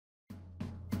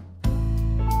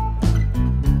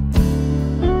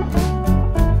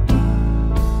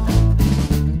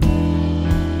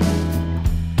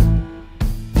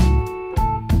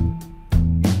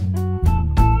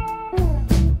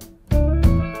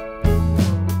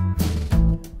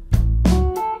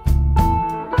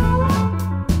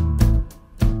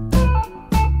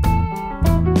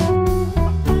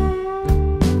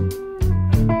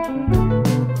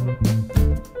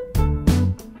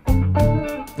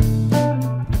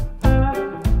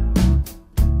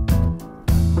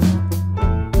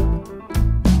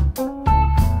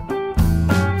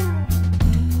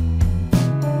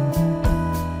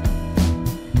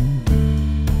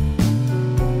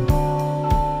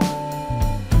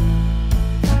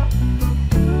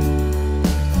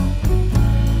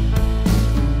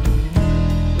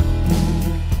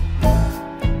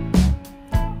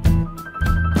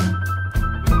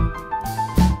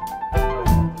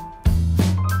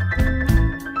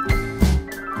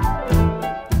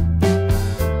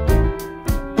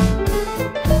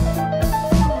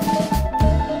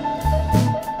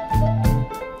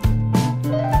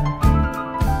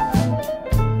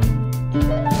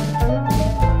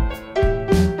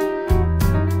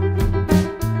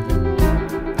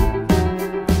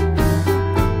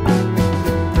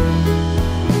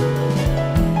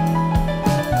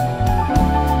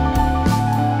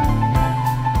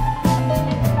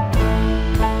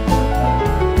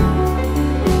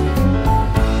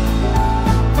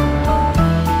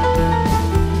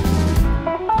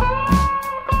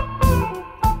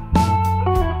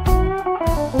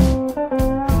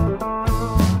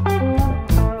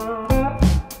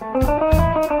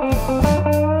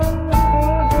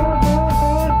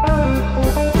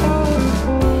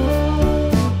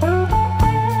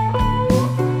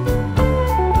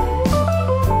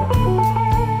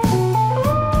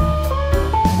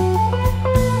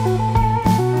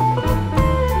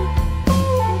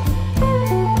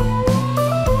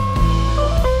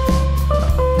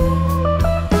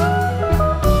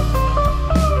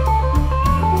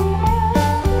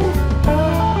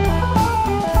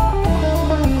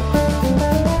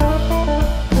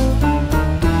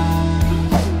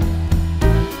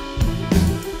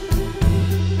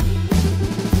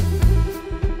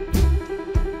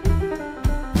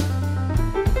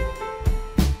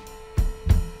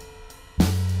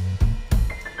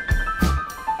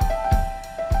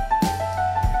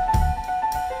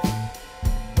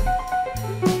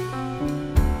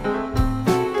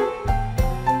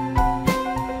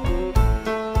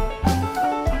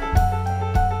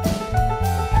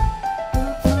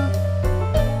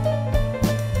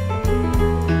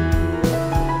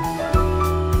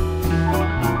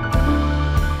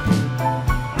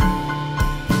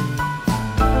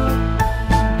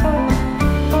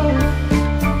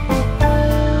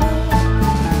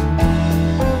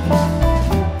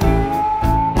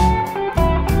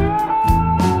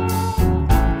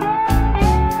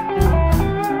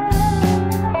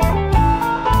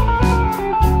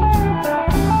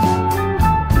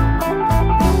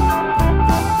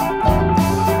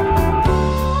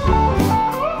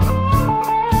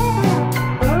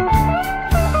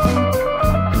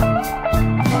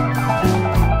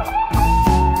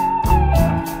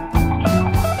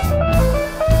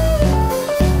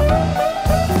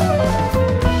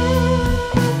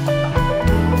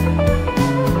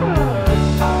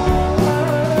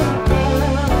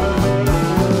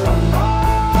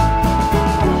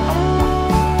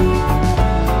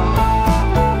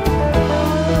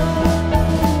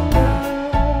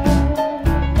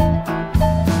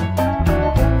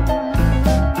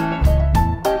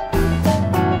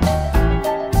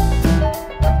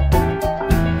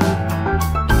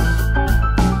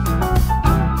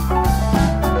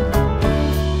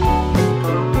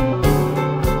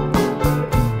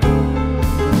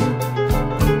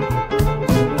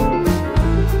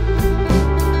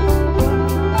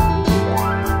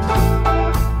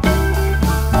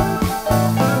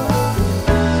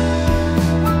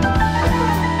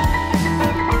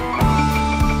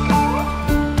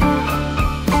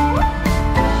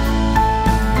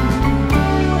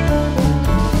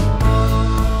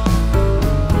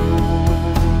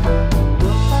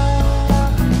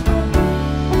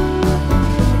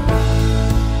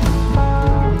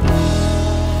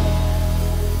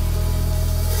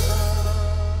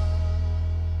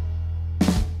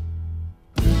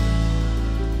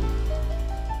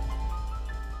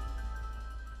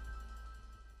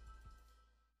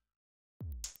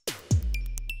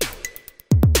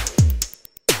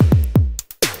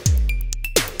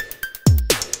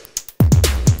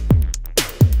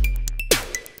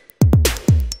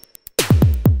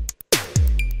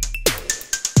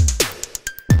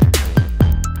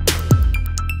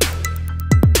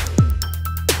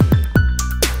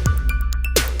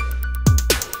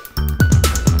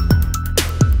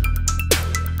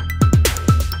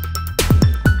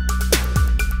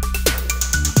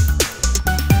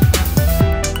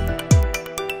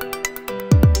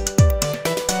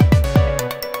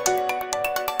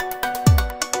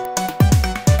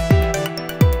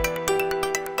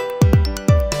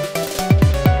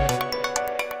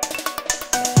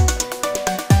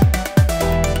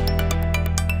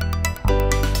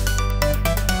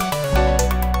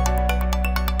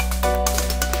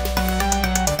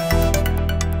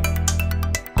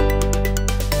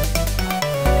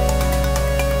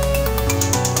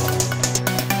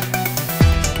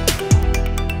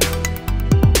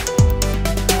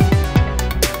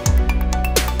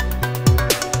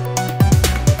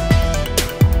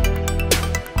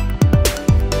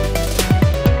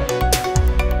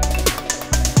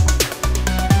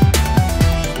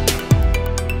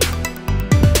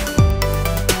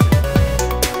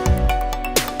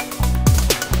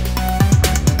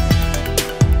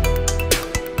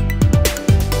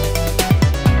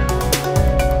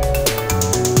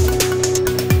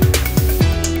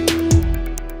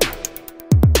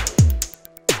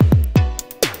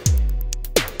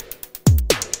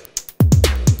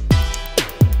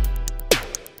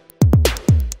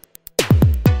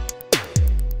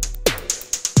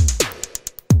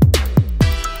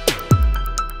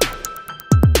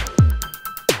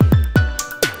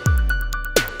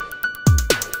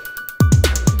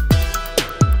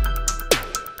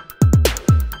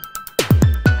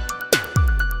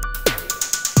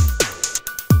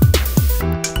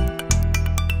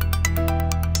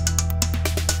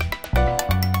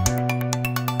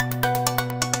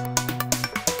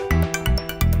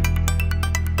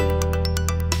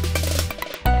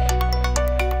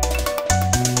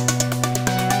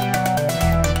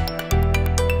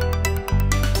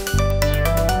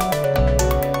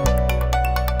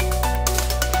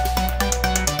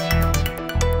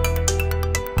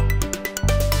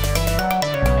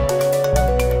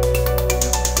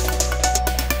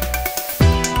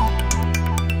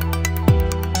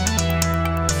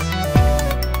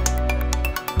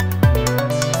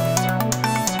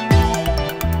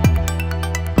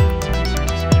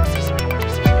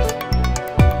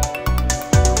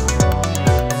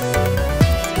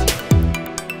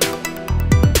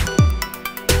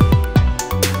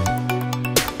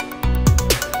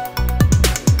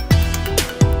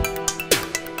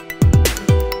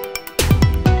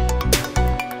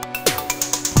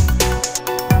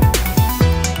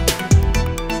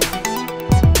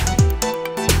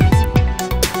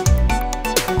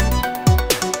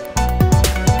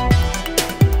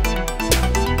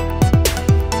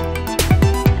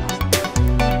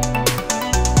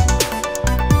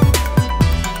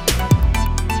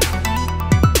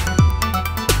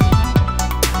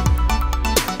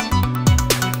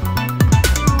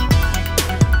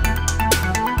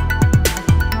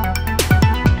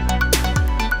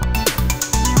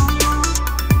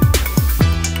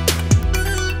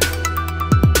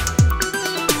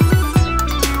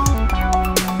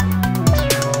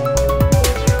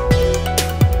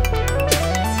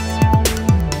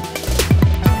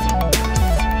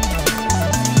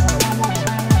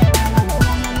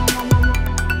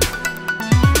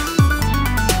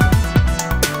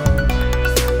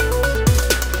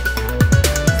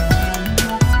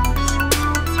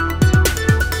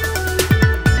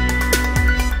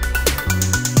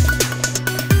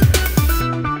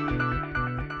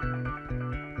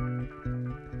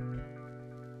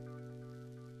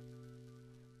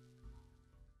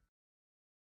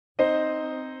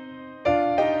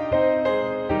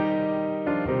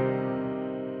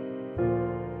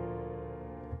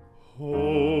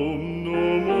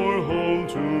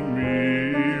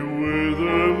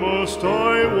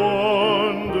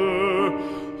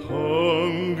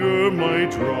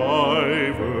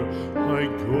I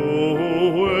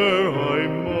go where I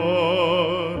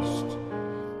must.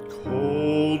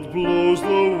 Cold blows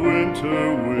the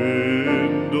winter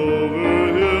wind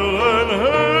over hill and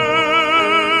heather.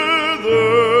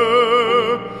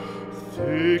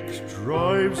 Thick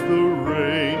drives the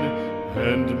rain,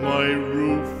 and my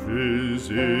roof is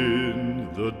in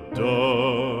the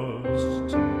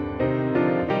dust.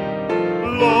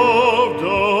 Loved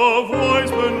of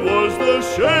wise men was the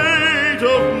shade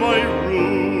of my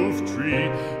roof tree.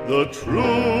 The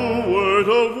true word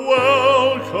of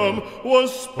welcome was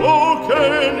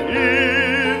spoken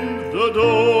in the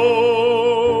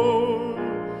door.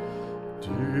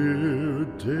 Dear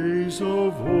days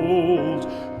of old,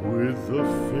 with the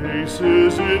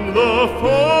faces in the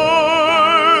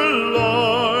firelight,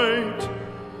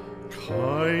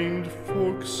 kind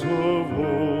folks of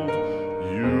old,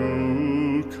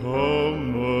 you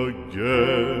come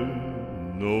again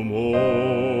no more.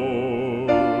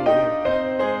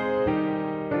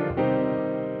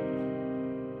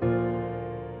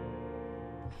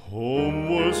 Home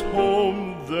was home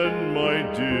then, my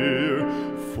dear,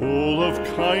 full of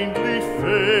kindly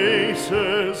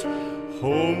faces.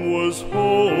 Home was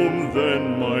home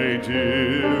then, my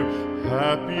dear,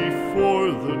 happy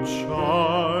for the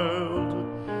child.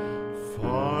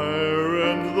 Fire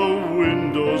and the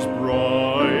windows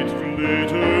bright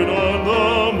glittered on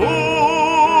the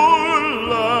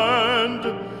moorland.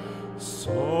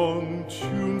 Song,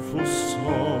 tuneful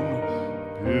song,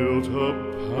 built a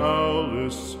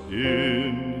palace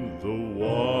in the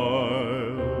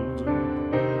wild.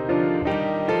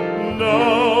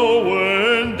 Now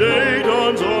when day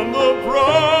dawns on the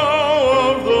brow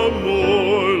of the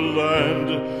moorland,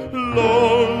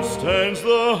 lone stands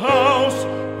the house,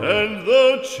 and the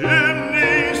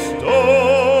chimney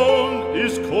stone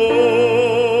is cold.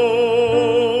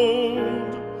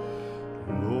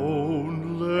 Lone,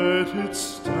 let it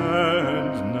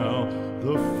stand now,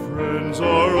 the friends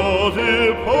are all departed.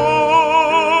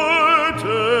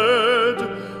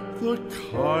 The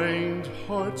kind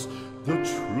hearts, the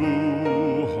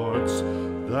true hearts,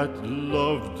 that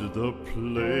loved the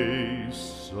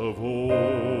place of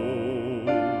old.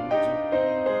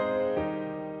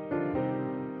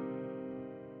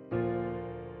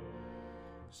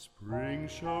 Spring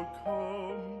shall come.